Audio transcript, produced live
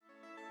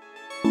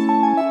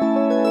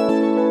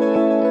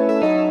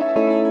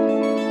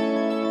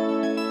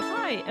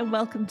and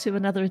welcome to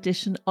another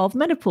edition of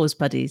Menopause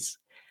Buddies.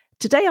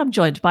 Today I'm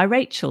joined by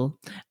Rachel.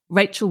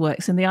 Rachel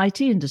works in the IT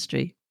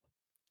industry.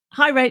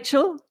 Hi,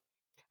 Rachel.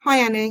 Hi,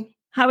 Annie.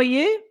 How are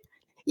you?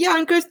 Yeah,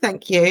 I'm good,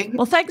 thank you.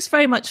 Well, thanks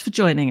very much for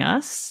joining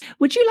us.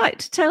 Would you like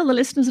to tell the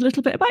listeners a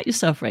little bit about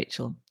yourself,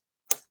 Rachel?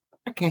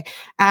 Okay.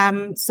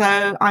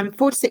 So I'm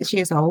 46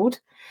 years old.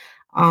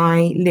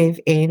 I live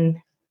in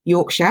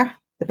Yorkshire,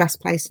 the best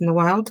place in the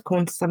world,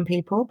 according to some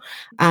people.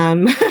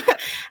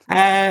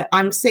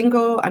 I'm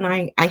single and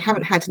I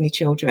haven't had any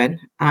children,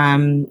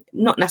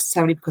 not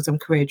necessarily because I'm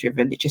career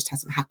driven. It just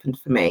hasn't happened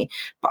for me.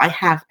 But I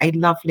have a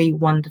lovely,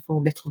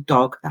 wonderful little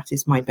dog. That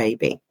is my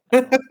baby.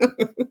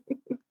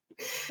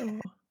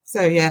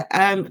 So, yeah,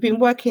 I've been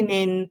working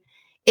in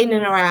and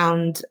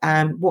around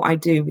what I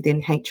do within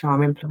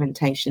HR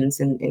implementations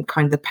in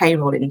kind of the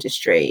payroll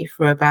industry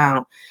for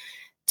about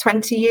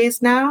 20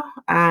 years now,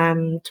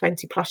 20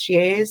 plus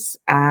years.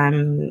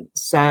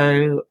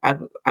 So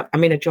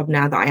I'm in a job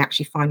now that I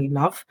actually finally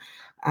love.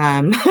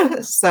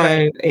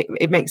 So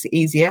it makes it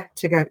easier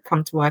to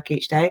come to work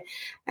each day.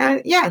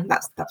 Yeah,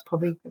 that's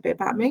probably a bit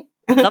about me.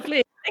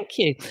 Lovely. Thank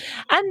you.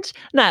 And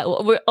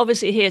now we're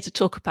obviously here to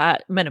talk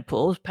about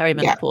menopause,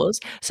 perimenopause.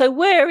 Yeah. So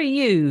where are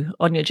you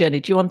on your journey?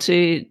 Do you want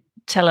to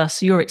tell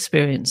us your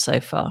experience so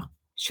far?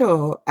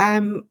 Sure.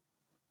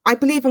 I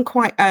believe I'm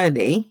quite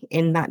early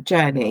in that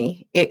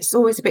journey. It's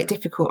always a bit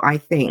difficult, I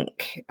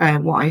think,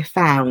 what I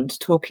found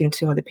talking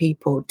to other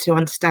people to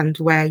understand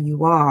where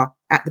you are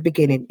at the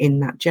beginning in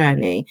that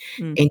journey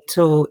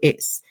until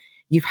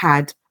you've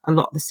had a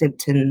lot of the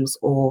symptoms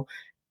or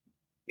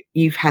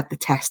you've had the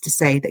test to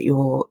say that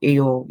you're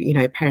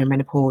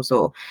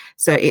perimenopausal.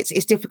 So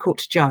it's difficult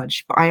to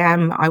judge. But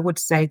I would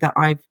say that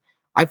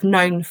I've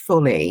known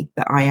fully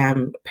that I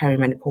am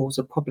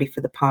perimenopausal probably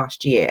for the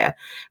past year,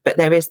 but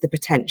there is the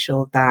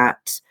potential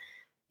that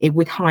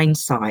with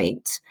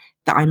hindsight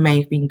that I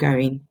may have been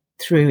going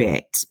through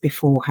it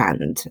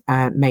beforehand,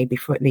 maybe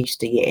for at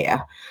least a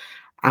year.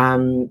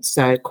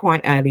 So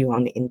quite early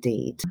on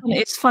indeed.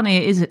 It's funny,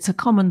 it's a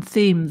common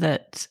theme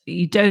that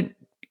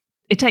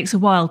it takes a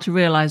while to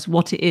realise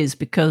what it is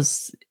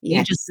because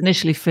you just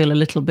initially feel a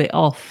little bit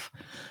off.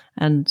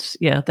 And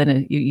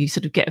then you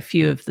sort of get a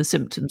few of the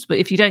symptoms. But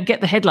if you don't get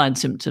the headline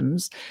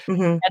symptoms,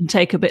 it can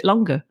take a bit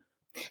longer.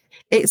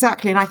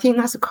 Exactly. And I think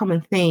that's a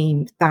common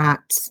theme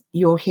that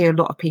you'll hear a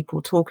lot of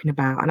people talking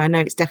about. And I know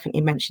it's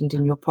definitely mentioned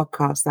in your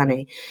podcast,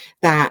 Annie,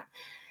 that,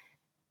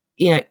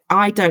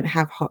 I don't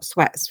have hot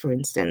sweats, for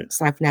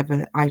instance.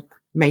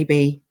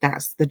 Maybe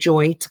that's the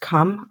joy to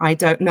come. I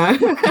don't know.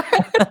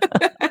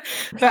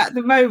 But at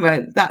the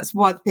moment, that's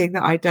one thing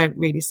that I don't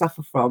really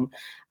suffer from.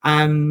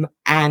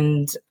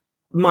 And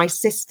my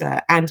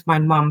sister and my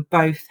mum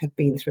both have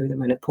been through the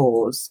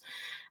menopause,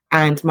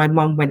 and my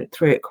mum went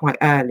through it quite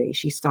early.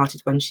 She started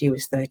when she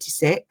was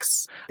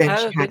 36. Then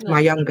she had my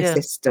younger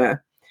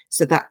sister.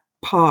 So that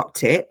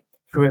parked it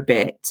for a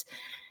bit.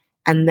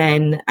 And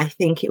then I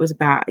think it was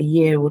about a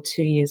year or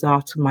 2 years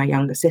after my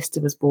younger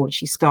sister was born,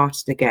 she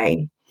started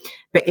again.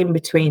 But in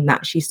between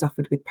that, she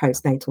suffered with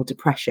postnatal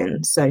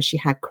depression. So she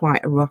had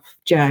quite a rough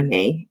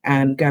journey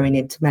going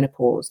into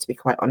menopause, to be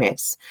quite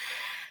honest.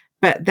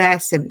 But their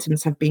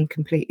symptoms have been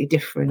completely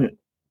different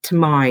to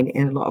mine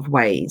in a lot of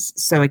ways.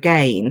 So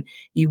again,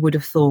 you would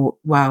have thought,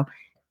 well,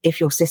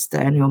 if your sister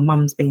and your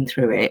mum's been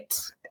through it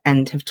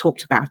and have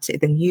talked about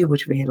it, then you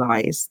would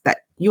realise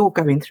that you're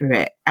going through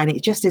it. And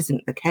it just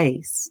isn't the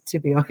case, to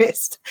be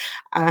honest.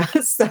 I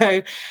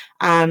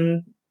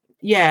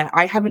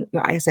haven't,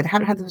 like I said, I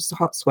haven't had those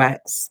hot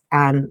sweats,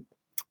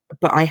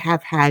 but I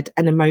have had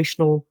an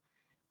emotional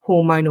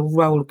hormonal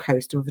roller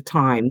coaster of a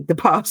time the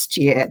past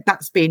year.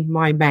 That's been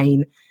my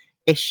main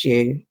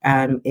issue,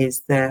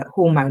 is the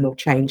hormonal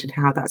change and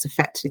how that's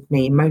affected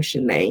me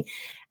emotionally,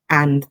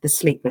 and the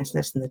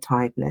sleeplessness and the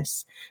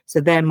tiredness.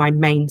 So they're my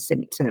main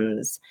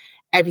symptoms.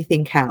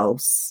 Everything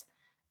else,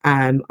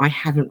 I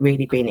haven't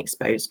really been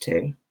exposed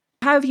to.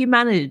 How have you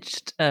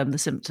managed the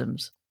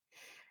symptoms?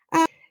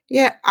 I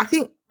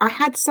think I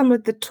had some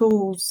of the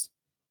tools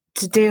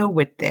to deal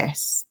with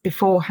this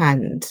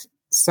beforehand.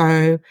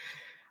 So,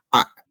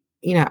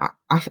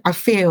 I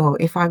feel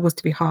if I was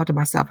to be hard on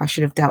myself, I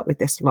should have dealt with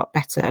this a lot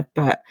better.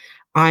 But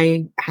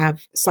I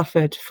have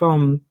suffered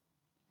from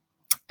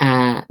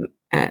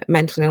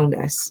mental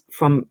illness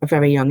from a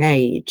very young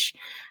age.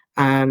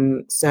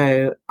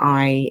 So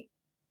I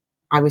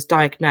was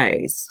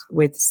diagnosed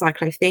with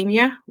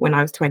cyclothymia when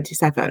I was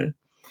 27,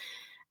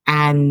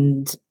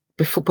 and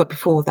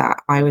before that,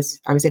 I was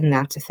in and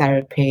out of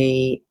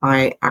therapy.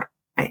 I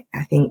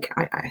think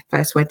I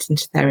first went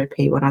into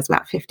therapy when I was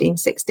about 15,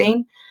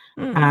 16.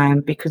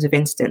 Because of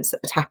incidents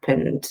that had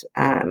happened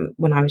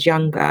when I was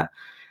younger.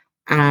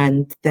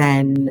 And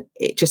then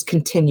it just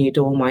continued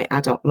all my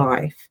adult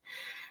life.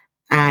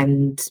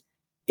 And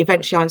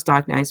eventually I was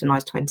diagnosed when I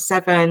was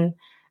 27.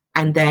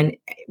 And then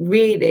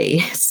really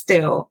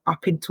still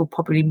up until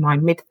probably my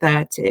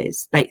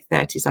mid-30s, late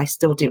 30s, I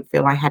still didn't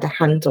feel I had a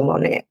handle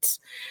on it.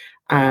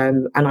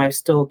 And I was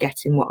still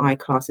getting what I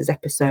class as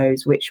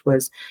episodes, which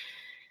was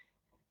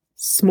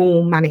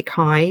small manic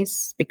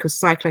highs, because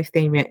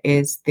cyclothymia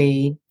is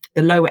the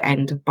lower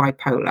end of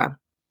bipolar.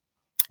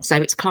 So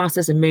it's classed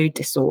as a mood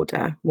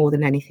disorder more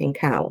than anything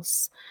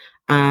else.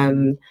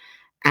 And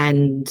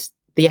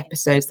the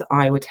episodes that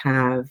I would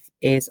have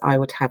is I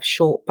would have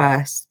short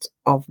bursts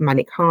of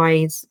manic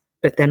highs,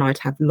 but then I'd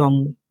have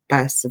long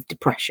bursts of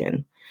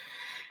depression.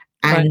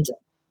 And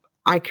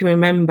I can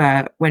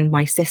remember when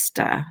my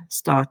sister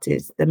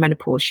started the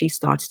menopause, she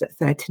started at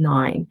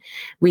 39.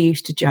 We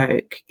used to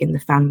joke in the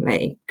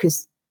family,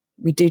 because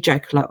we do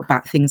joke a lot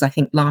about things. I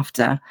think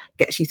laughter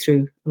gets you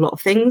through a lot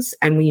of things.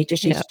 And we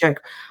just used to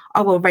joke,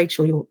 oh, well,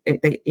 Rachel,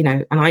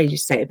 and I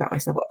used to say about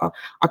myself, oh,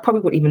 I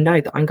probably wouldn't even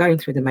know that I'm going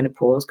through the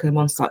menopause because I'm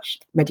on such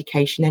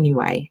medication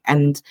anyway.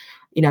 And,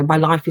 my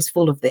life is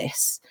full of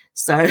this.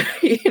 So,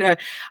 I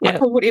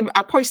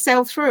probably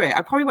sail through it.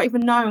 I probably won't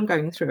even know I'm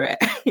going through it.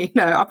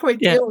 I probably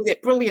deal with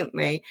it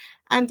brilliantly.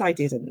 And I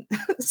didn't.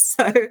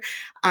 So,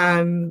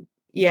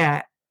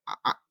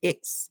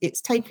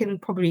 it's taken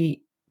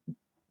probably,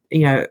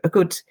 a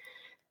good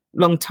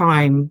long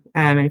time,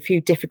 and a few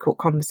difficult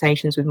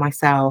conversations with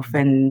myself,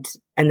 and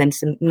then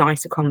some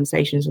nicer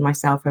conversations with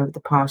myself over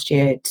the past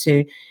year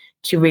to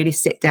really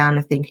sit down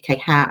and think, okay,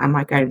 how am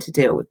I going to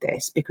deal with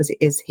this? Because it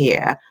is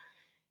here.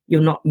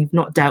 You've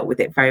not dealt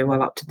with it very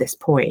well up to this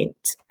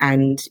point,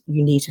 and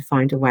you need to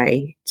find a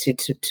way to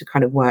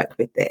kind of work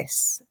with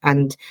this.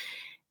 And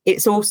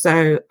it's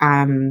also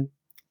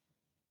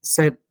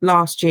so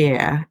last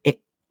year it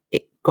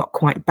got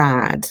quite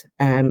bad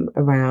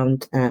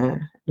around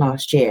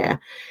last year,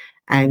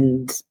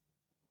 and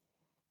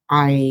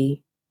I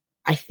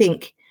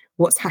think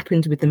what's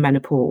happened with the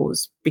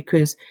menopause,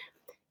 because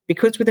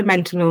with a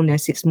mental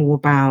illness it's more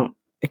about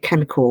a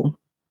chemical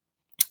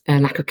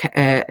lack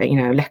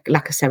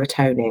of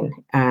serotonin,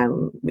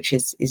 which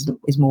is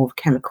more of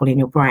a chemical in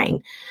your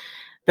brain.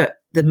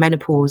 But the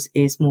menopause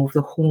is more of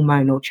the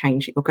hormonal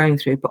change that you're going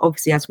through. But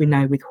obviously, as we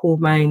know, with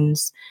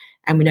hormones,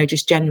 and we know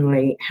just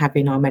generally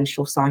having our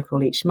menstrual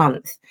cycle each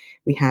month,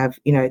 we have,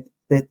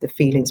 the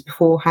feelings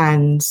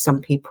beforehand.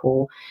 Some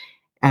people,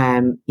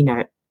 have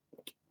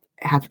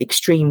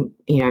extreme,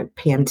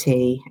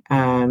 PMT,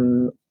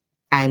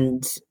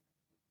 and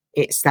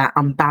it's that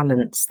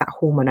unbalance, that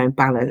hormone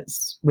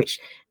imbalance, which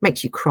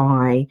makes you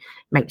cry,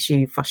 makes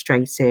you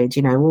frustrated,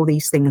 all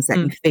these things that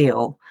you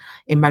feel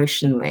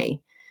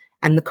emotionally.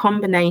 And the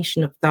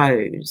combination of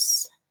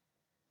those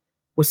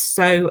was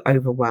so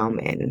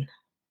overwhelming.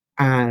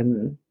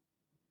 That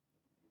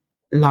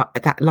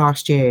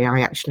last year,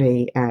 I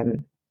actually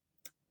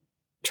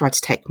tried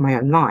to take my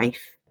own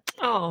life.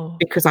 Oh.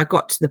 Because I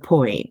got to the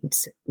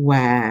point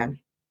where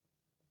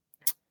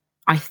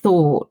I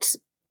thought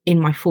in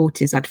my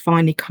 40s I'd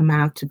finally come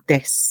out of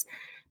this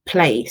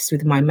place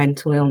with my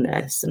mental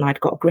illness, and I'd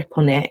got a grip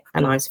on it,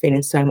 and I was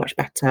feeling so much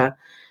better,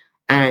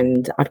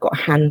 and I'd got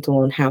a handle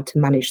on how to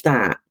manage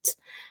that.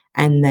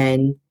 And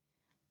then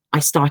I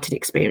started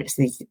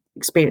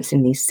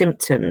experiencing these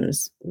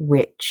symptoms,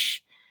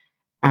 which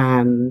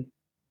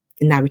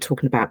now we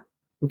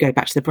go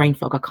back to the brain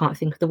fog. I can't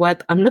think of the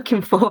word I'm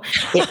looking for.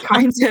 It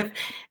kind of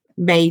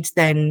made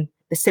then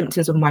the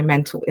symptoms of my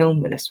mental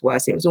illness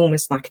worse. It was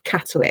almost like a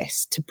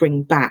catalyst to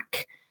bring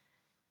back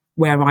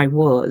where I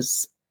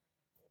was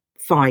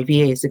 5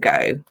 years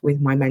ago with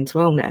my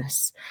mental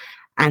illness.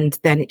 And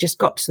then it just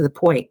got to the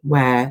point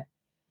where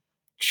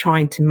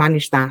trying to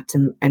manage that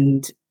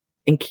and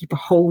keep a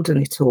hold on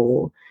it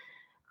all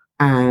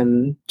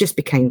just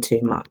became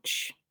too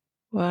much.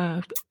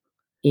 Wow.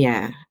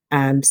 Yeah.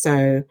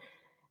 So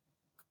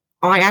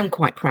I am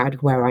quite proud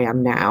of where I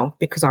am now,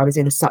 because I was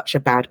in such a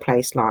bad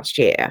place last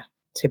year,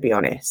 to be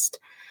honest.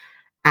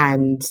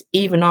 And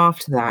even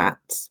after that,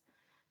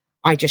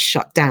 I just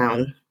shut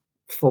down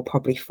for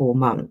probably 4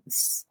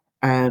 months.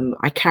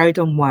 I carried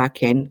on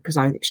working because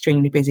I was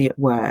extremely busy at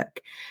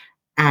work.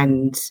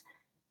 And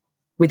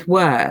with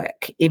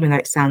work, even though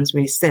it sounds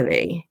really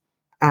silly,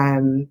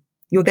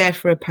 you're there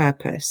for a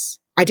purpose.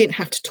 I didn't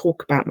have to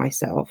talk about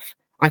myself.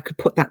 I could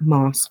put that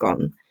mask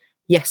on.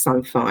 Yes,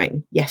 I'm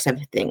fine. Yes,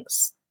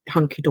 everything's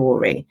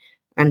hunky-dory,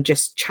 and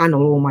just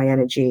channel all my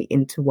energy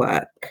into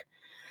work.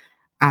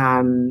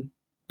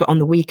 But on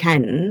the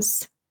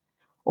weekends,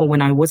 or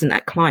when I wasn't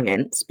at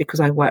clients, because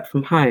I worked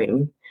from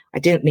home, I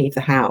didn't leave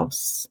the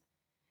house.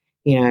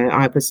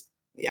 I was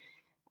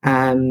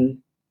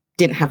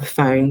didn't have a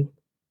phone.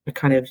 I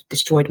kind of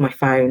destroyed my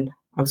phone.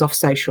 I was off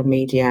social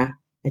media.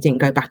 I didn't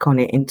go back on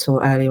it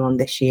until earlier on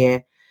this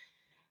year.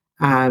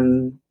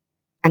 And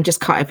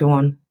just cut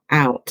everyone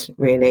out,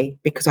 really,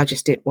 because I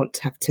just didn't want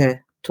to have to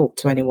talk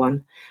to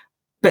anyone.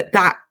 But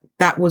that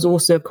was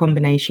also a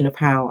combination of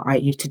how I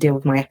used to deal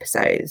with my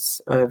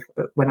episodes of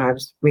when I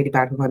was really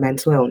bad with my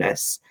mental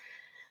illness.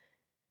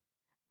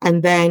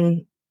 And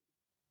then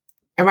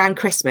around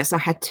Christmas, I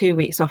had 2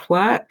 weeks off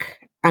work,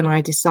 and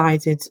I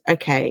decided,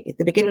 okay, at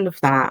the beginning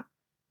of that,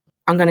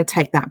 I'm going to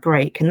take that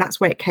break. And that's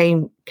where it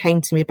came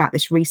to me about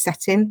this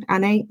resetting,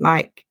 Annie,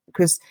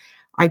 because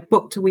I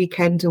booked a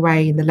weekend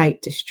away in the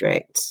Lake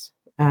District.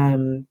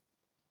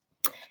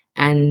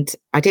 And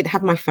I didn't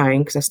have my phone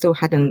because I still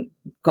hadn't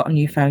got a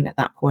new phone at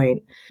that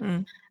point.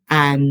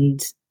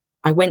 And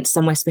I went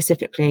somewhere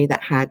specifically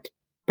that had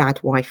bad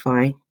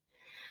Wi-Fi,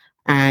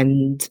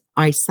 and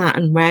I sat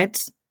and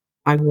read,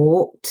 I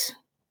walked,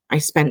 I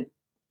spent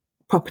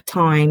proper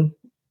time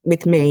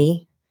with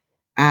me,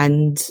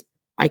 and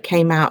I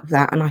came out of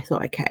that and I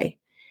thought, okay,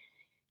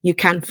 you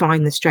can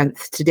find the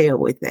strength to deal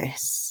with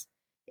this.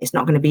 It's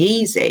not going to be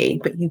easy,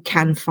 but you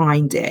can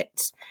find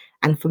it.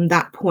 And from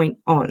that point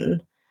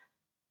on,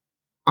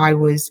 I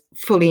was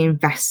fully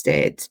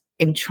invested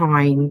in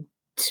trying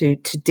to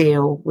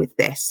deal with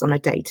this on a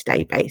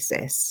day-to-day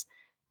basis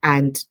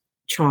and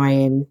try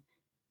and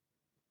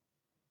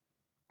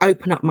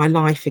open up my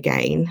life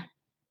again,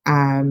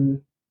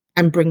 and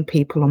bring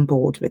people on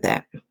board with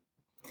it.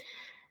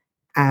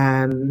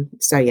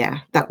 So yeah,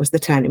 that was the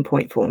turning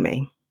point for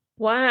me.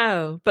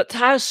 Wow. But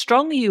how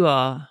strong you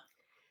are.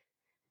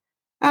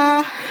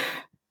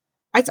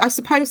 I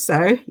suppose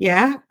so.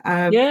 Yeah.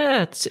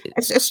 Yeah.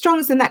 As strong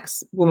as the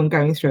next woman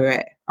going through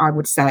it, I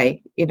would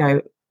say.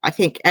 I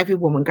think every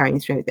woman going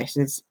through this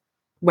is,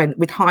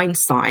 with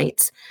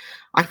hindsight,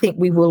 I think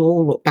we will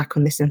all look back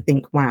on this and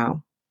think,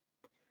 wow,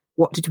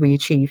 what did we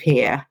achieve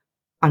here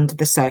under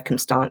the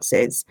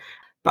circumstances?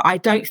 But I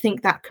don't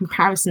think that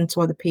comparison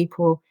to other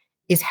people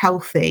is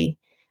healthy.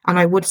 And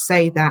I would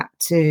say that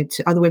to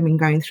other women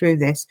going through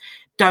this,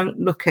 don't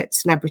look at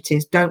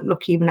celebrities, don't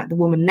look even at the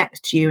woman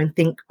next to you and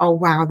think, oh,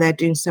 wow, they're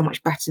doing so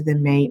much better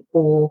than me,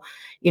 or,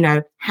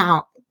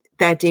 how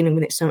they're dealing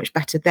with it so much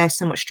better. They're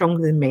so much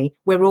stronger than me.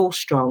 We're all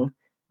strong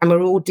and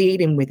we're all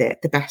dealing with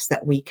it the best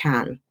that we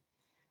can.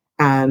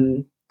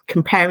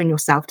 Comparing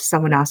yourself to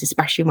someone else,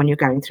 especially when you're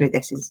going through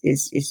this,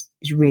 is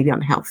really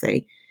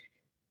unhealthy.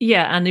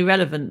 Yeah, and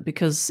irrelevant,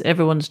 because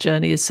everyone's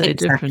journey is so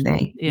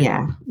different.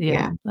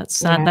 Yeah. That's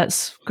sad.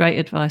 That's great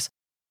advice.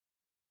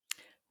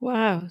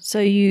 Wow. So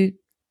you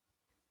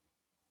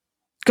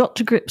got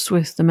to grips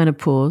with the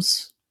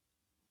menopause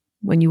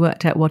when you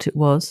worked out what it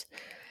was.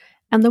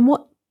 And then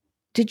what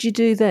did you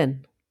do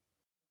then?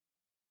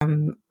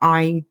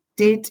 I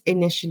did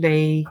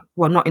initially,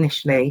 well, not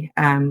initially,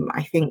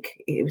 I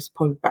think it was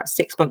probably about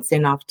 6 months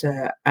in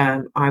after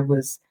I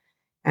was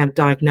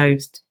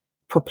diagnosed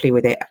properly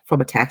with it from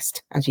a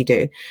test, as you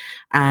do.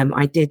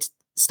 I did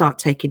start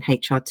taking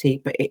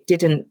HRT, but it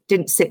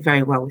didn't sit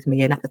very well with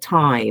me. And at the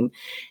time,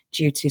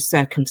 due to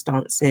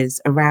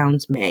circumstances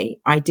around me,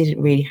 I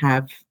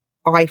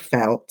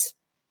felt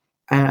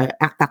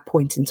at that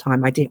point in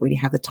time, I didn't really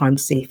have the time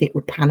to see if it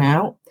would pan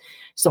out.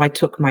 So I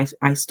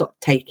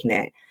stopped taking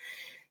it.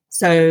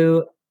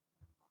 So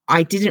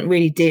I didn't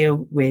really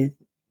deal with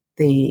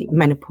the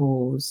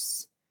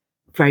menopause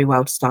very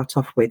well to start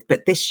off with.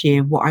 But this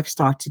year, what I've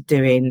started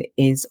doing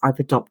is I've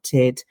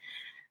adopted,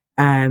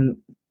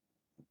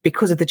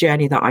 because of the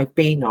journey that I've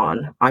been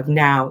on, I've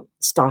now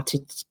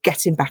started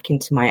getting back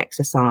into my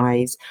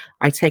exercise.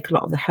 I take a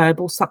lot of the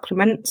herbal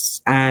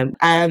supplements.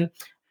 I'm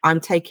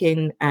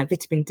taking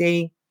vitamin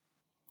D.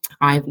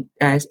 I'm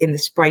in the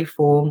spray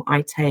form.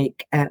 I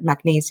take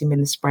magnesium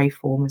in the spray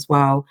form as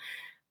well,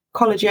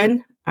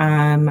 collagen,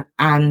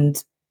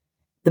 and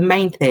the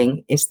main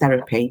thing is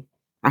therapy.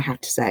 I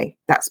have to say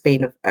that's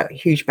been a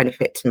huge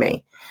benefit to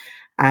me,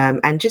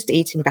 and just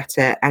eating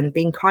better and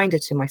being kinder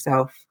to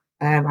myself.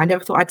 I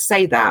never thought I'd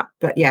say that,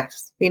 but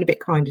yes, being a bit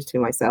kinder to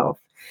myself.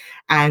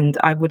 And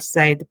I would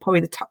say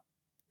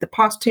the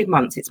past 2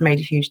 months, it's made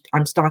a huge.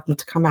 I'm starting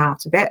to come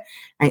out of it,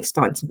 and it's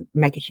starting to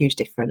make a huge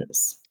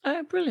difference.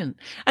 Oh, brilliant!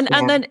 And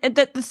then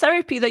the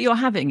therapy that you're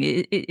having,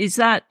 is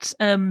that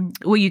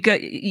where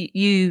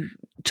you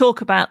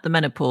talk about the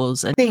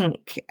menopause? I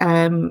think,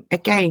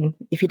 again,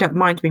 if you don't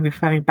mind me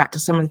referring back to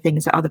some of the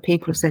things that other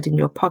people have said in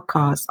your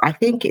podcast, I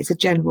think it's a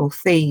general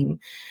theme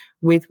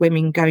with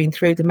women going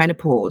through the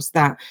menopause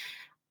that,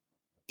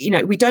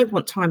 we don't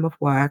want time off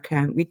work,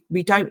 and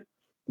we don't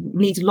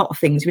need a lot of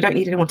things. We don't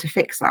need anyone to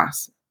fix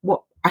us.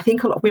 What I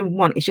think a lot of women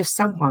want is just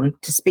someone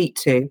to speak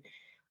to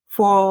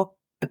for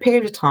a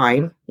period of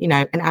time,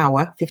 an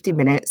hour, 50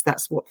 minutes.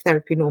 That's what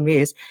therapy normally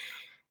is.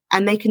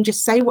 And they can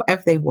just say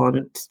whatever they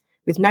want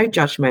with no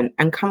judgment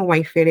and come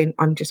away feeling,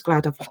 I'm just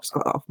glad I've just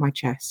got it off my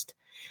chest.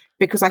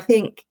 Because I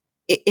think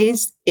it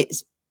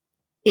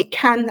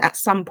can at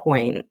some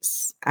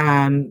points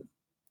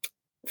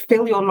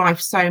fill your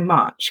life so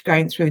much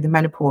going through the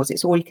menopause.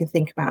 It's all you can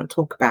think about and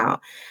talk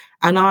about.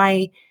 And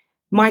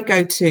my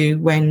go-to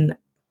when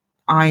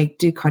I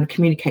do kind of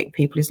communicate with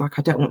people is like,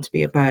 I don't want to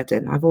be a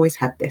burden. I've always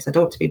had this. I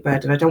don't want to be a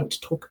burden. I don't want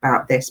to talk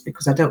about this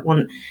because I don't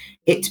want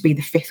it to be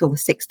the 5th or the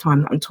 6th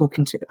time that I'm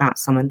talking about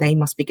someone. They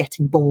must be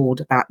getting bored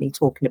about me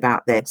talking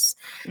about this.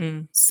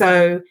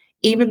 So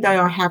even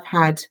though I have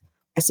had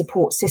a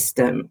support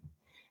system,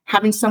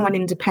 having someone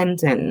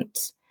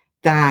independent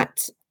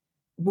that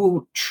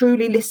will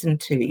truly listen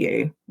to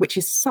you, which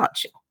is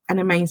such an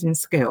amazing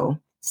skill,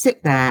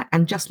 sit there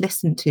and just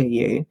listen to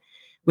you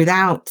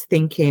without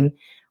thinking,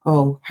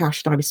 oh, how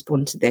should I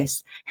respond to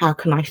this? How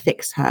can I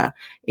fix her?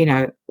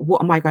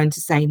 What am I going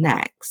to say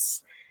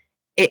next?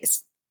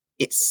 It's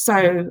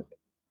so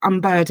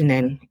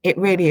unburdening. It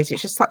really is.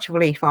 It's just such a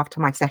relief after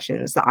my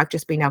sessions that I've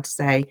just been able to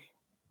say,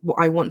 what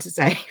I want to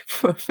say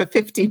for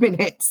 50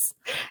 minutes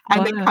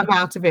and then come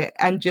out of it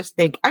and just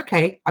think,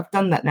 okay, I've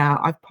done that now.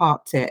 I've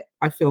parked it.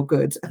 I feel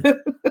good.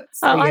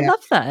 So, I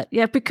love that.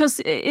 Yeah, because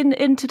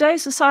in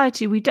today's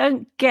society, we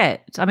don't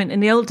get, I mean, in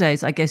the old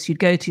days, I guess you'd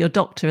go to your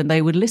doctor and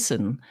they would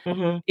listen,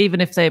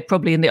 even if they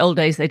probably in the old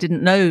days, they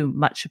didn't know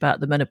much about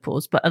the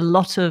menopause, but a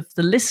lot of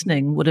the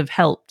listening would have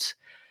helped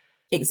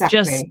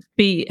just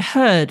be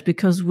heard,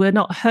 because we're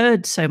not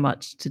heard so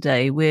much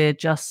today. We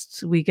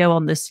go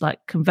on this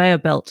like conveyor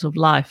belt of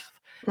life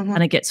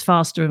and it gets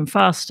faster and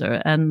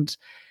faster. And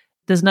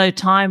there's no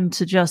time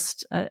to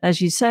just,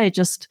 as you say,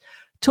 just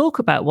talk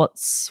about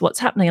what's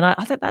happening. And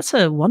I think that's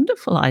a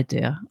wonderful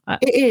idea.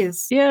 It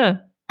is. Yeah.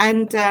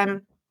 And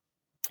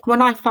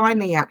when I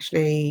finally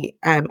actually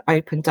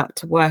opened up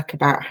to work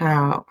about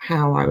how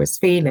I was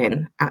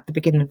feeling at the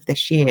beginning of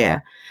this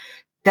year,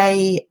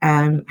 they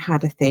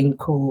had a thing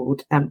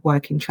called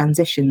Working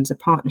Transitions, a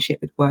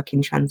partnership with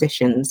Working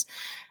Transitions.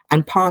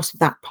 And part of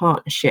that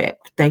partnership,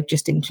 they've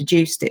just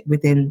introduced it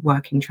within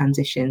Working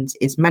Transitions,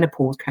 is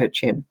menopause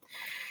coaching.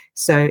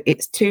 So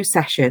it's 2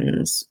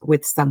 sessions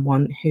with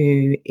someone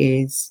who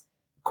is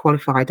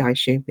qualified, I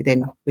assume,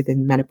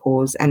 within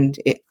menopause. And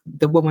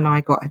the woman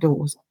I got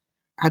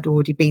had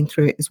already been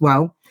through it as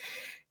well.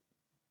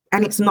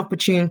 And it's an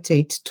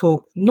opportunity to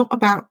talk not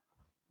about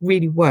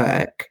really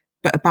work,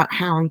 but about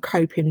how I'm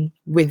coping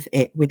with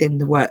it within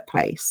the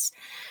workplace.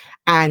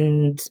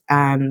 And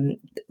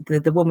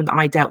the woman that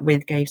I dealt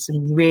with gave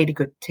some really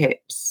good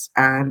tips.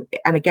 And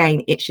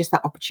again, it's just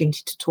that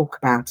opportunity to talk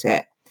about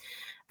it.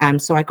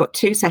 So I got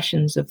 2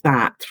 sessions of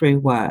that through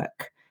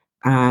work,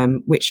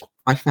 which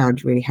I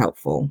found really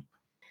helpful.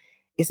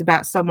 It's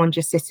about someone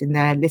just sitting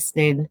there,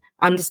 listening,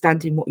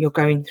 understanding what you're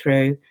going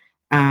through,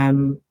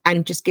 and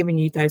just giving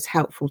you those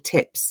helpful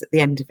tips at the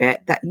end of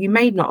it that you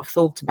may not have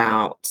thought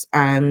about.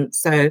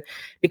 So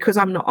because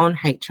I'm not on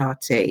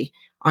HRT,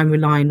 I'm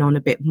relying on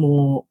a bit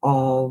more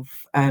of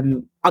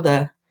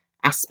other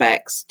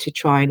aspects to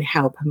try and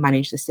help and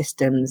manage the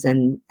systems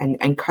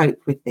and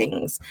cope with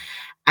things.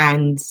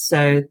 And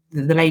so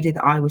the lady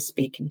that I was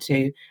speaking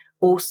to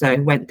also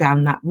went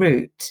down that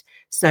route.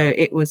 So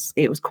it was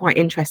quite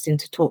interesting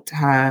to talk to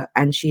her.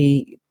 And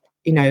she,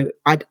 you know,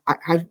 I'm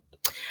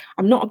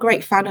not a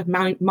great fan of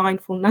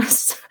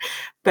mindfulness,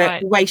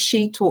 but the way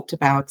she talked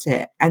about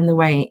it and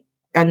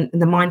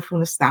the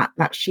mindfulness that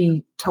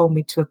she told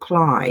me to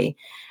apply,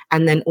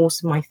 and then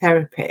also my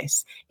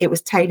therapist, it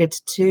was tailored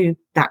to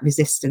that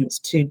resistance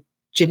to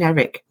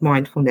generic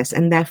mindfulness,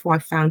 and therefore I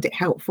found it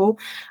helpful.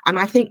 And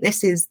I think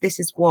this is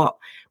what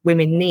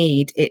women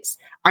need.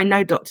 I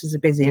know doctors are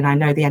busy, and I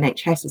know the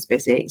NHS is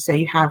busy. So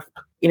you have,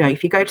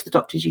 if you go to the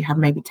doctors, you have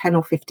maybe 10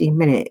 or 15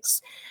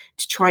 minutes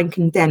to try and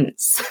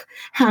condense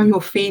how you're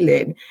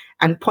feeling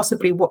and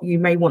possibly what you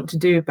may want to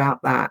do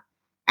about that.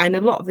 And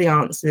a lot of the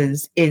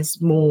answers is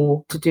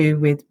more to do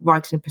with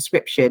writing a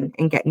prescription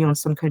and getting you on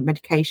some kind of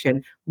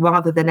medication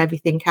rather than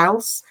everything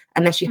else,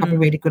 unless you have a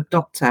really good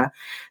doctor.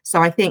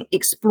 So I think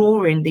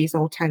exploring these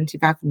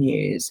alternative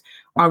avenues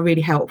are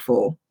really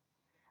helpful.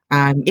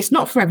 It's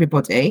not for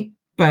everybody,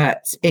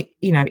 but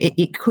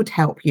it could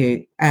help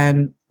you.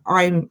 I'm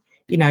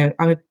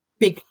a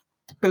big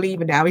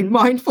believer now in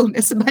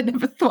mindfulness, and I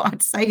never thought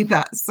I'd say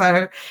that.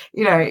 So,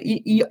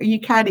 you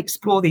can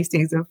explore these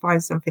things and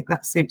find something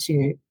that suits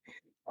you.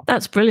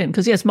 That's brilliant,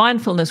 because yes,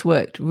 mindfulness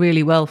worked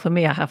really well for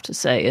me, I have to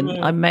say, and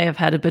I may have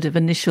had a bit of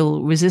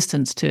initial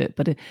resistance to it,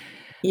 but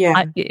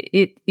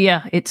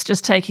it's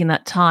just taking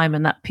that time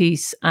and that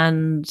peace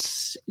and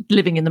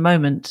living in the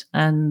moment,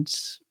 and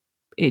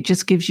it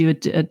just gives you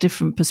a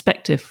different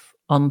perspective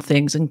on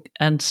things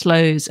and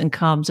slows and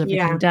calms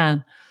everything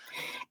down.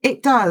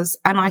 It does.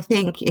 And I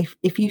think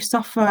if you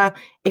suffer,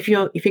 if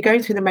you're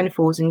going through the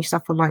menopause and you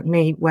suffer like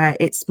me, where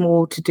it's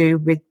more to do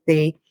with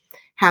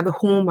how the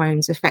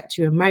hormones affect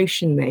you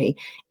emotionally,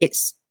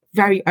 it's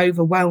very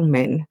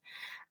overwhelming.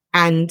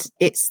 And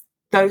it's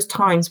those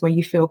times where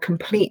you feel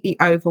completely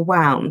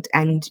overwhelmed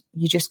and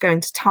you just go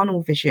into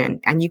tunnel vision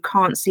and you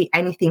can't see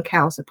anything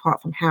else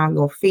apart from how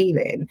you're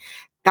feeling.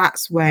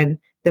 That's when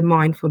the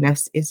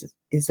mindfulness is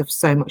of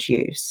so much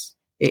use.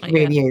 It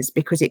really is,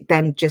 because it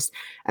then just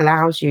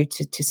allows you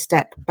to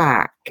step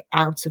back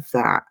out of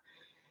that,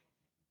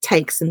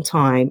 take some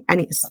time. And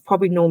it's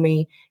probably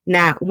normally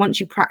now, once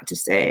you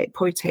practice it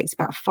probably takes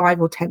about 5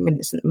 or 10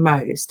 minutes at the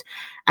most.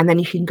 And then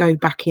you can go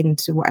back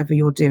into whatever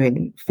you're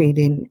doing,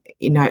 feeling,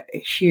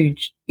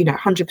 huge,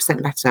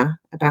 100% better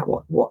about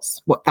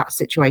what that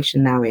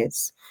situation now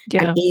is,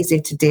 and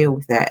easier to deal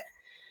with it.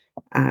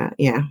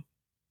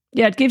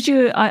 It gives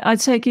you,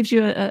 I'd say it gives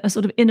you a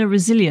sort of inner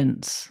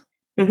resilience.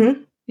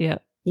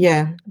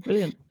 Yeah.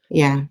 Brilliant.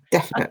 Yeah,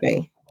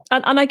 definitely.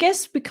 And I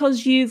guess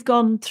because you've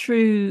gone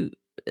through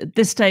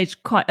this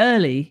stage quite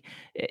early,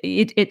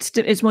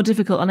 it's more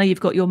difficult. I know you've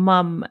got your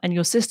mum and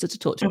your sister to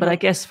talk to, but I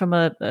guess from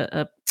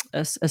a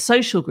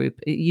social group,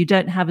 you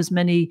don't have as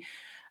many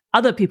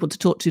other people to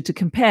talk to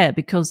compare,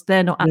 because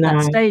they're not at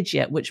that stage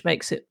yet, which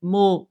makes it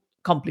more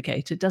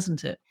complicated,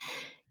 doesn't it?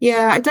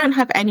 Yeah, I don't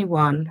have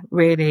anyone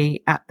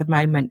really at the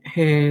moment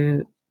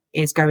who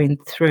is going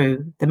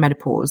through the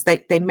menopause,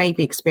 they may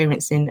be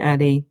experiencing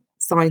early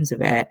signs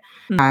of it.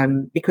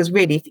 Because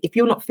really, if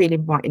you're not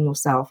feeling right in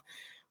yourself,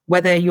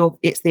 whether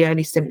it's the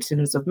early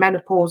symptoms of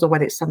menopause or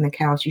whether it's something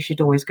else, you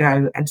should always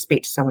go and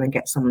speak to someone and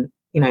get someone,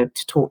 to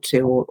talk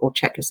to or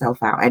check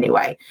yourself out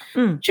anyway,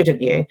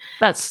 shouldn't you?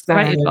 That's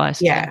great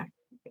advice. Yeah.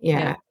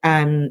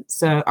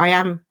 So I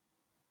am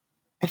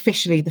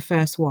officially the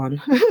first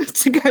one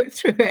to go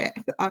through it.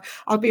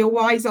 I'll be a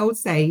wise old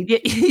sage. Yeah,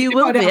 you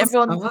will be.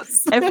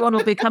 Everyone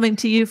will be coming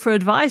to you for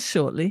advice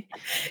shortly.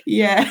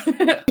 Yeah.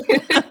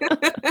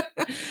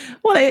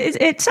 Well,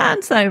 it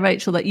sounds though,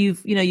 Rachel, that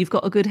you've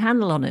got a good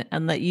handle on it,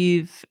 and that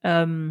you've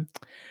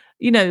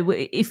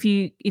if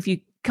you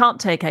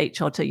can't take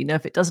HRT,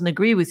 if it doesn't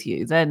agree with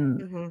you,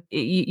 then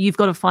you've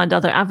got to find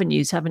other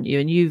avenues, haven't you?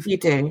 And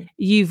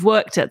you've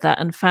worked at that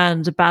and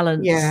found a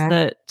balance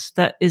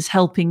that is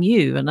helping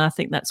you. And I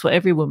think that's what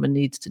every woman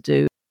needs to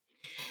do.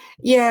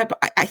 Yeah,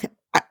 but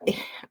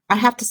I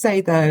have to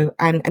say though,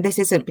 and this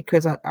isn't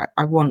because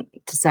I want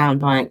to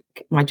sound like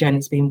my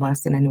journey's been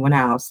worse than anyone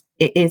else.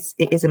 It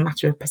is a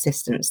matter of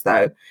persistence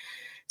though.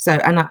 So,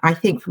 and I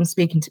think from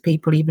speaking to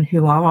people even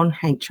who are on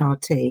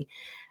HRT,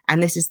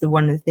 and this is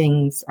one of the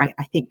things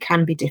I think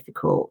can be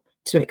difficult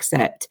to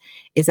accept,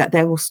 is that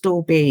there will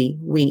still be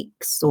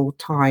weeks or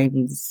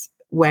times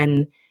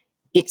when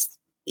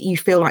you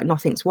feel like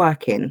nothing's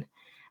working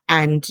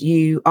and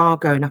you are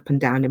going up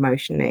and down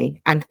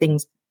emotionally and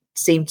things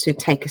seem to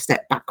take a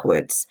step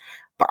backwards.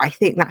 But I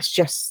think that's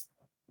just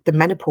the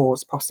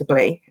menopause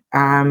possibly.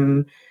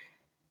 And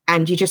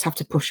you just have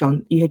to push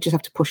on. You just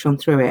have to push on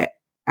through it.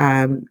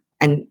 And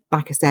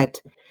like I said,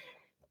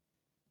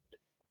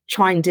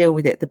 try and deal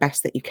with it the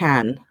best that you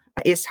can.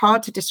 It's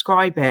hard to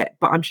describe it,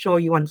 but I'm sure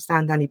you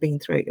understand, Annie, being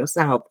through it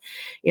yourself.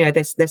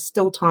 There's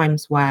still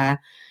times where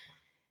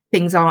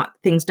things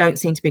don't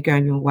seem to be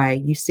going your way.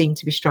 You seem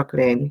to be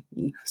struggling.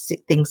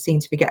 Things seem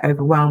to be get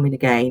overwhelming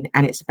again,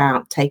 and it's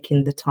about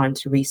taking the time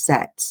to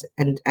reset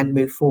and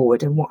move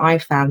forward. And what I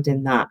found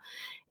in that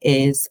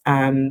is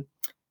I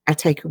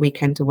take a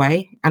weekend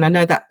away, and I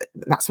know that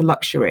that's a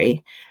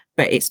luxury,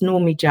 but it's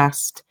normally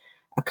just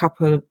a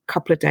couple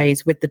of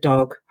days with the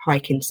dog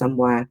hiking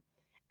somewhere,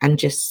 and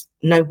just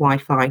no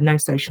Wi-Fi, no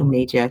social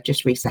media,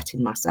 just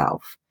resetting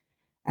myself,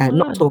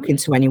 not talking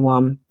to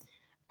anyone.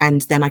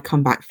 And then I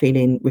come back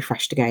feeling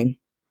refreshed again.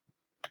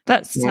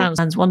 That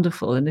sounds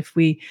wonderful. And if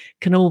we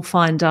can all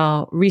find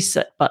our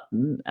reset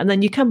button, and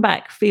then you come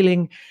back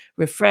feeling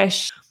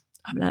refreshed.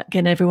 I mean,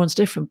 again, everyone's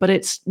different, but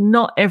it's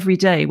not every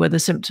day where the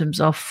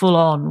symptoms are full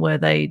on, where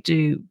they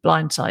do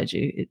blindside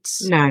you.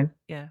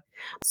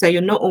 So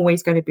you're not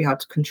always going to be able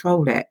to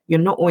control it. You're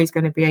not always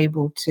going to be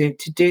able to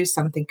do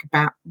something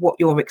about what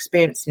you're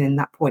experiencing in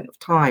that point of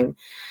time.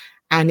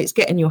 And it's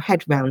getting your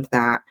head around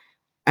that,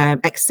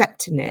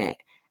 accepting it.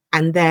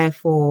 And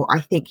therefore, I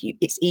think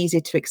it's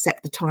easier to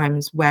accept the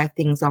times where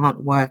things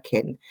aren't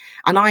working.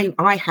 And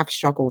I have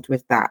struggled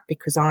with that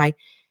because I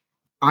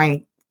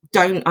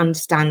don't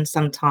understand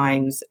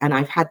sometimes, and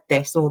I've had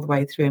this all the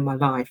way through in my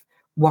life.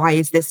 Why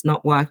is this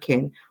not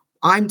working?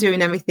 I'm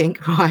doing everything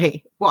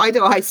right. Why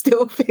do I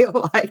still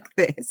feel like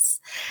this?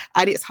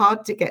 And it's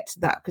hard to get to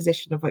that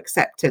position of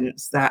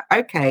acceptance that,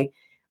 okay,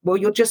 well,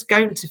 you're just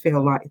going to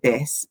feel like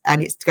this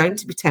and it's going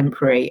to be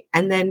temporary.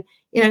 And then,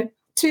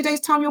 2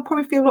 days time, you'll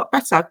probably feel a lot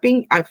better.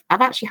 I've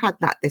actually had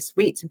that this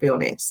week, to be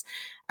honest.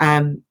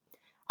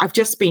 I've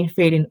just been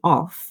feeling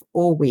off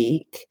all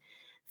week,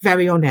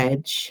 very on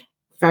edge,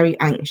 very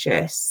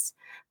anxious,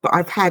 but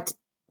I've had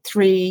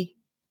 3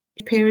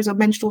 periods of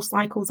menstrual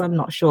cycles. I'm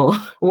not sure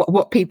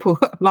what people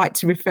like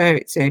to refer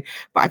it to,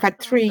 but I've had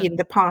 3 in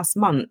the past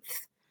month.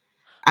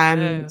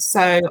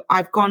 So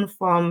I've gone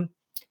from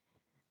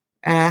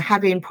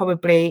having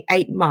probably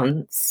 8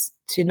 months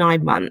to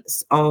 9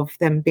 months of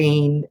them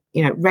being,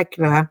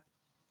 regular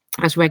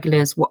as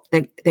what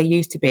they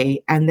used to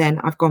be. And then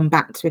I've gone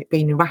back to it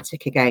being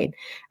erratic again.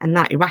 And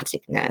that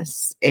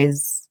erraticness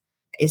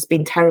it's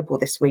been terrible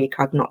this week.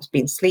 I've not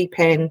been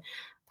sleeping.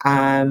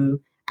 And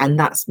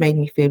that's made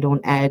me feel on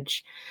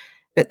edge.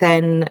 But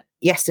then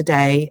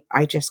yesterday,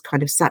 I just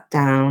kind of sat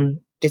down,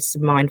 did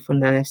some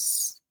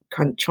mindfulness,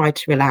 kind of tried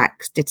to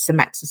relax, did some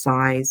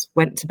exercise,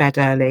 went to bed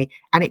early,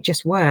 and it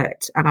just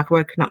worked. And I've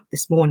woken up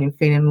this morning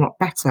feeling a lot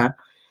better.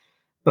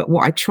 But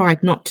what I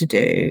tried not to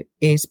do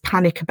is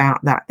panic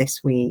about that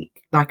this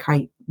week, like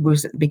I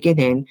was at the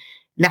beginning,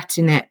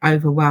 letting it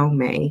overwhelm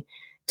me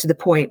to the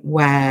point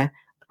where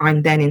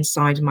I'm then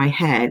inside my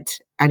head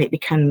and it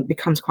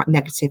becomes quite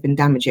negative and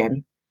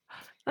damaging.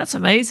 That's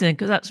amazing,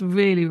 because that's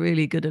really,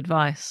 really good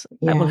advice.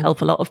 That will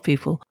help a lot of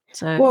people.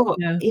 So,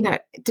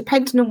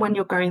 depending on when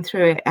you're going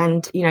through it,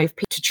 and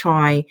to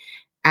try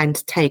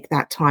and take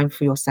that time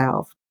for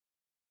yourself.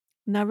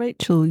 Now,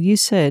 Rachel, you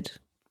said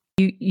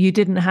you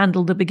didn't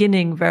handle the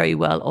beginning very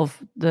well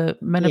of the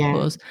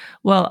menopause. Yeah.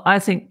 Well, I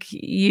think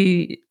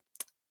you've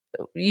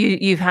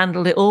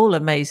handled it all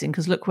amazing,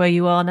 because look where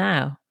you are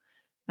now.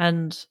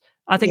 And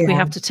I think we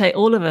have to take,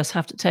 all of us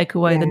have to take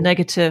away the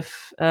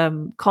negative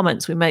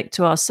comments we make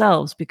to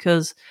ourselves,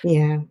 because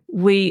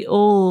we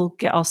all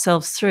get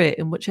ourselves through it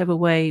in whichever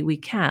way we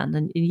can.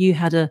 And you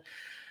had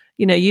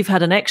you've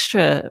had an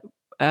extra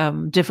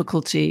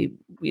difficulty,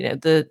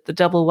 the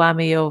double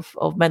whammy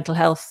of mental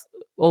health,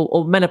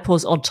 or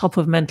menopause on top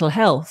of mental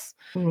health.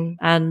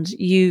 And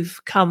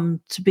you've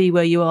come to be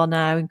where you are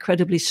now,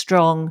 incredibly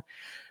strong.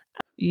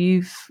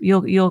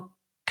 You're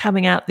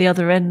coming out the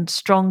other end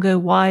stronger,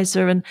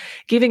 wiser, and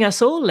giving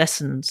us all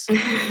lessons.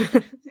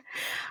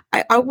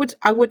 I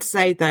would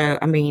say, though,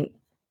 I mean,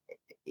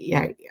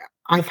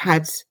 I've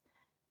had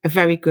a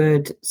very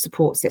good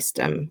support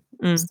system.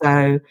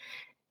 So,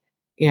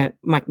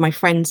 my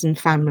friends and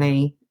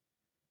family,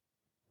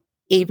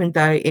 even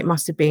though it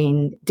must have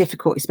been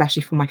difficult,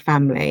 especially for my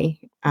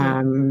family,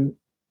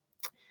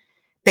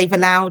 they've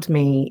allowed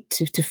me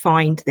to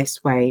find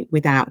this way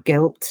without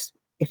guilt,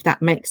 if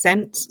that makes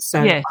sense.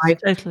 So yes,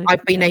 totally.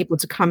 I've been able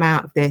to come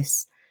out of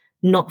this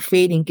not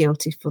feeling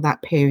guilty for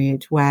that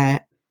period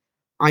where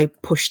I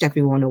pushed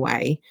everyone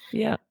away.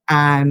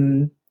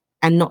 And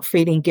not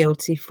feeling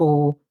guilty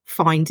for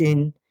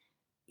finding,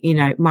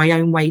 my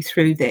own way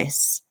through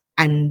this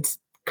and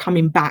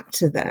coming back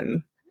to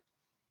them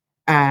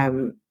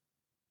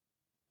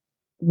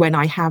when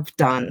I have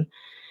done.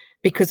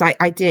 Because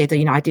I did,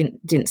 I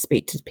didn't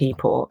speak to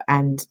people,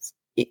 and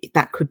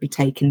that could be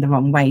taken the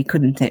wrong way,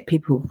 couldn't it?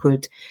 People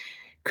could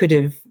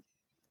have,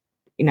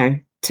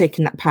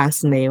 taken that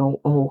personally,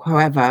 or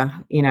however,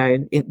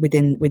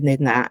 within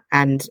that.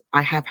 And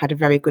I have had a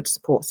very good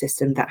support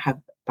system that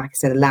have, like I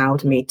said,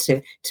 allowed me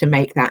to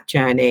make that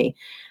journey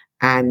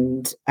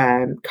and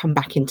come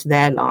back into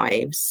their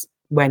lives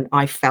when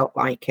I felt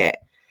like it.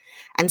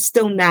 And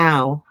still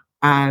now,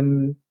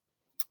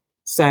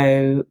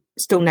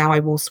 still now I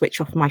will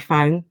switch off my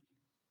phone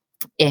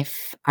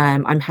if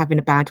I'm having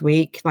a bad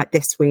week. Like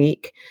this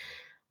week,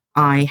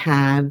 I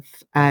have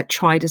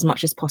tried as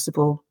much as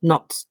possible,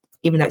 not,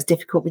 even though it's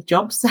difficult with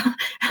jobs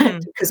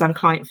because I'm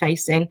client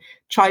facing,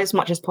 tried as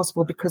much as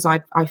possible, because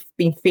I've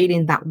been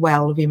feeling that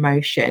well of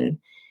emotion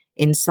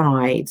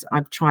inside.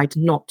 I've tried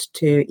not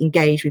to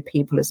engage with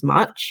people as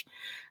much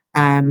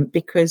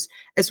because,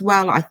 as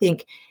well, I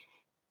think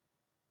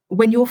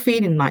when you're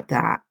feeling like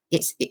that,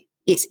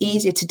 it's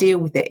easier to deal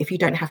with it if you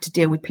don't have to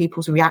deal with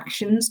people's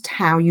reactions to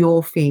how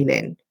you're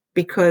feeling,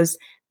 because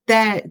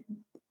they're,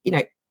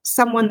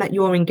 someone that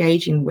you're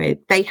engaging with,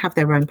 they have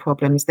their own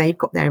problems, they've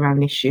got their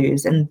own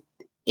issues. And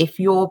if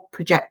you're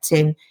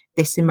projecting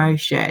this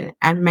emotion,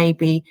 and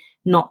maybe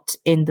not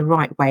in the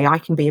right way, I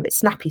can be a bit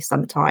snappy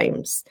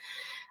sometimes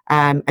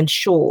and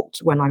short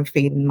when I'm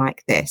feeling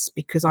like this,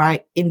 because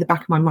in the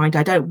back of my mind,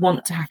 I don't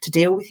want to have to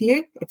deal with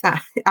you.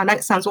 I know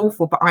it sounds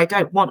awful, but I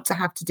don't want to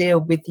have to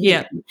deal with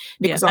you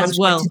because I'm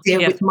trying to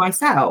deal with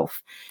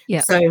myself.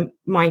 So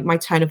my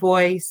tone of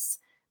voice,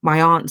 my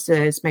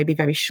answers may be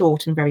very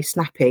short and very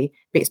snappy,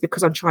 but it's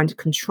because I'm trying to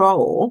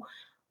control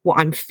what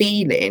I'm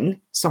feeling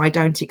so I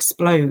don't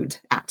explode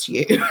at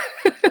you.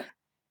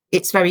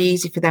 It's very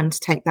easy for them to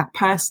take that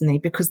personally,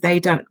 because they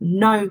don't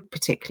know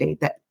particularly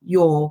that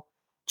you're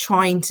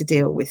trying to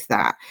deal with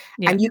that.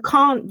 And you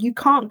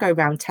can't go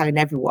around telling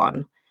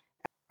everyone.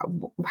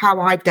 How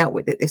I've dealt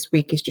with it this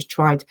week is just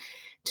tried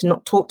to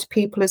not talk to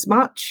people as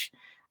much.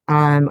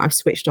 I've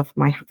switched off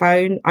my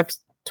phone. I've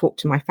talked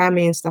to my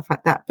family and stuff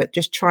like that, but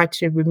just try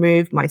to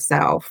remove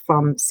myself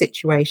from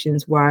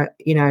situations where,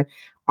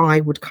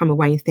 I would come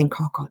away and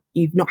think, oh God,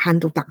 you've not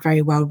handled that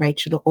very well,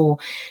 Rachel, or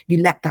you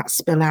let that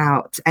spill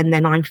out, and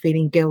then I'm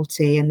feeling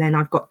guilty, and then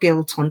I've got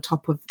guilt on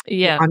top of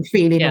what I'm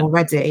feeling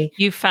already.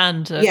 You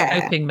found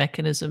a coping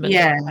mechanism.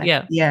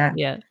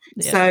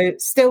 So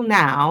still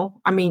now,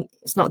 I mean,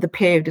 it's not the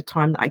period of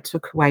time that I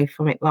took away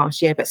from it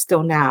last year, but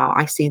still now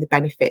I see the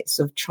benefits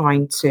of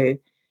trying to,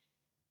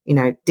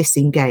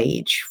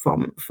 disengage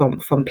from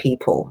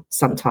people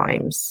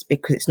sometimes,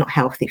 because it's not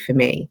healthy for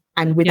me,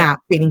 and without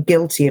feeling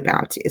guilty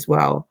about it as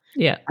well.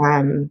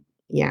 And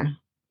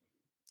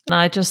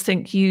I just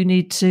think you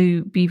need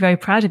to be very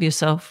proud of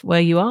yourself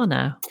where you are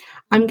now.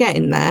 I'm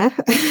getting there.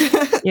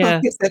 Like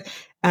I said,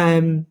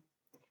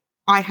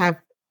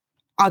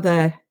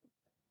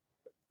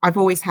 I've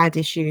always had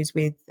issues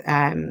with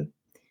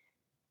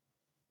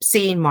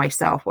seeing my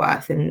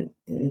self-worth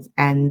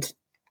and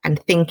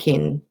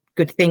thinking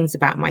good things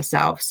about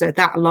myself. So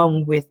that,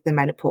 along with the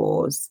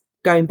menopause,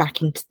 going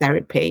back into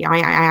therapy, I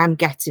am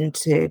getting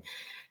to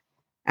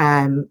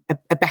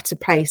a better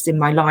place in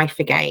my life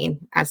again,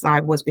 as I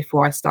was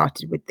before I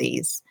started with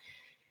these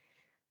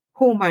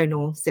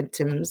hormonal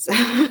symptoms.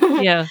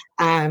 I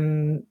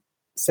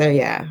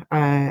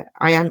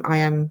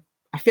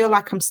feel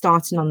like I'm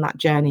starting on that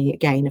journey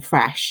again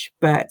afresh,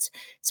 but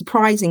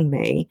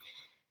surprisingly,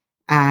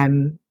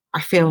 I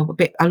feel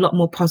a lot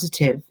more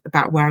positive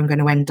about where I'm going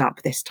to end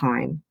up this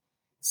time.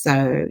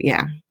 So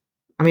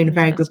I'm in a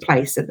very good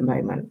place at the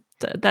moment.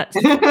 That's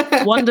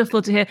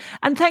wonderful to hear.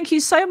 And thank you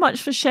so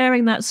much for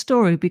sharing that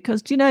story,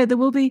 because, there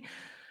will be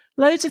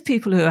loads of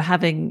people who are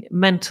having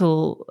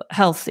mental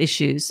health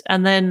issues,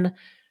 and then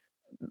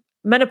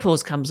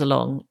menopause comes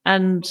along,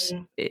 and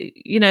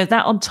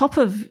that on top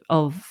of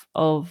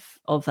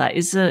that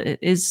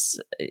is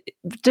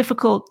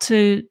difficult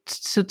to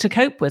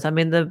cope with. I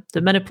mean, the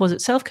menopause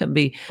itself can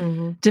be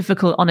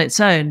difficult on its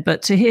own,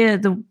 but to hear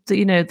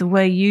the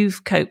way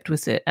you've coped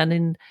with it, and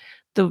in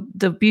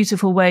the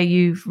beautiful way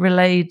you've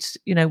relayed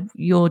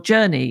your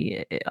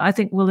journey, I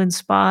think will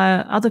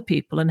inspire other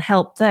people and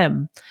help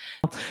them.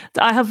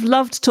 I have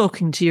loved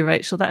talking to you,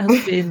 Rachel. That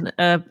has been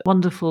a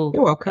wonderful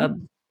You're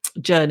welcome.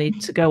 Journey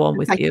to go on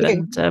with you.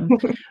 And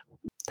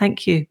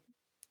thank you.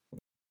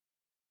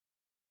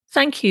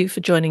 Thank you for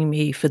joining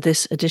me for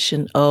this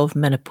edition of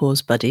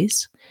Menopause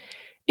Buddies.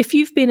 If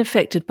you've been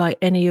affected by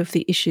any of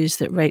the issues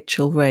that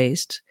Rachel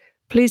raised,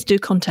 please do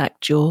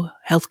contact your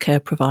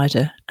healthcare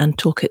provider and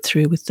talk it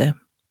through with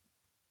them.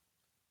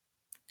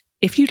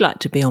 If you'd like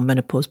to be on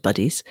Menopause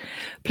Buddies,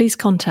 please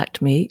contact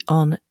me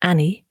on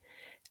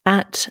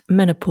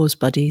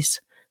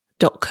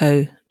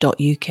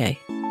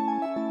annie@menopausebuddies.co.uk.